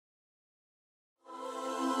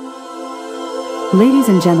Ladies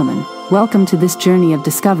and gentlemen, welcome to this journey of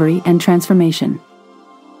discovery and transformation.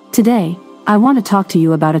 Today, I want to talk to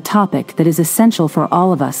you about a topic that is essential for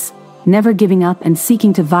all of us, never giving up and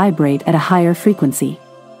seeking to vibrate at a higher frequency.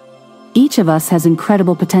 Each of us has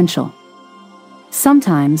incredible potential.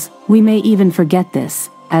 Sometimes, we may even forget this,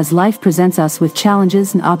 as life presents us with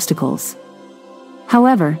challenges and obstacles.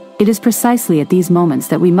 However, it is precisely at these moments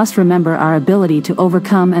that we must remember our ability to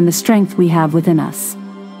overcome and the strength we have within us.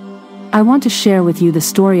 I want to share with you the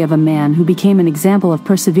story of a man who became an example of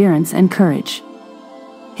perseverance and courage.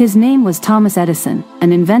 His name was Thomas Edison,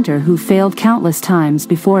 an inventor who failed countless times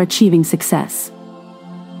before achieving success.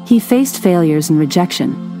 He faced failures and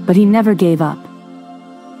rejection, but he never gave up.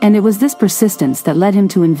 And it was this persistence that led him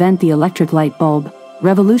to invent the electric light bulb,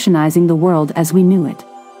 revolutionizing the world as we knew it.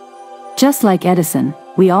 Just like Edison,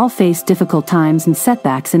 we all face difficult times and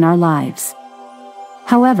setbacks in our lives.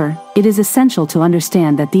 However, it is essential to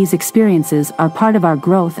understand that these experiences are part of our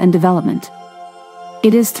growth and development.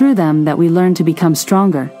 It is through them that we learn to become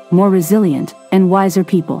stronger, more resilient, and wiser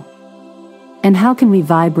people. And how can we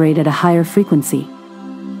vibrate at a higher frequency?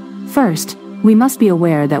 First, we must be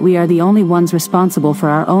aware that we are the only ones responsible for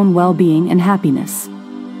our own well-being and happiness.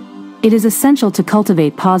 It is essential to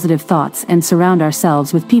cultivate positive thoughts and surround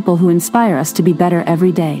ourselves with people who inspire us to be better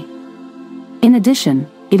every day. In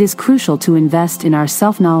addition, it is crucial to invest in our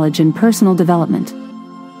self-knowledge and personal development.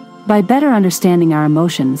 By better understanding our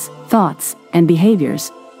emotions, thoughts, and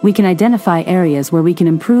behaviors, we can identify areas where we can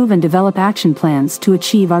improve and develop action plans to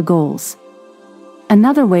achieve our goals.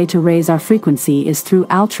 Another way to raise our frequency is through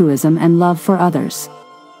altruism and love for others.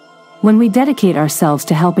 When we dedicate ourselves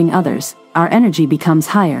to helping others, our energy becomes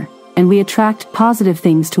higher, and we attract positive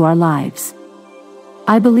things to our lives.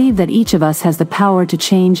 I believe that each of us has the power to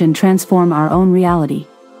change and transform our own reality.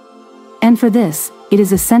 And for this, it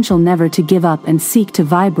is essential never to give up and seek to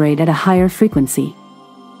vibrate at a higher frequency.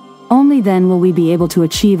 Only then will we be able to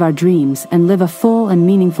achieve our dreams and live a full and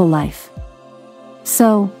meaningful life.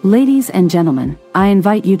 So, ladies and gentlemen, I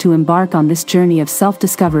invite you to embark on this journey of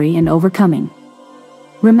self-discovery and overcoming.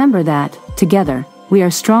 Remember that, together, we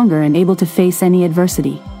are stronger and able to face any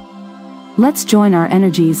adversity. Let's join our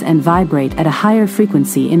energies and vibrate at a higher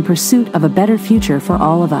frequency in pursuit of a better future for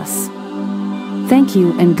all of us. Thank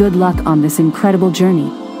you and good luck on this incredible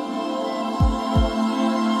journey.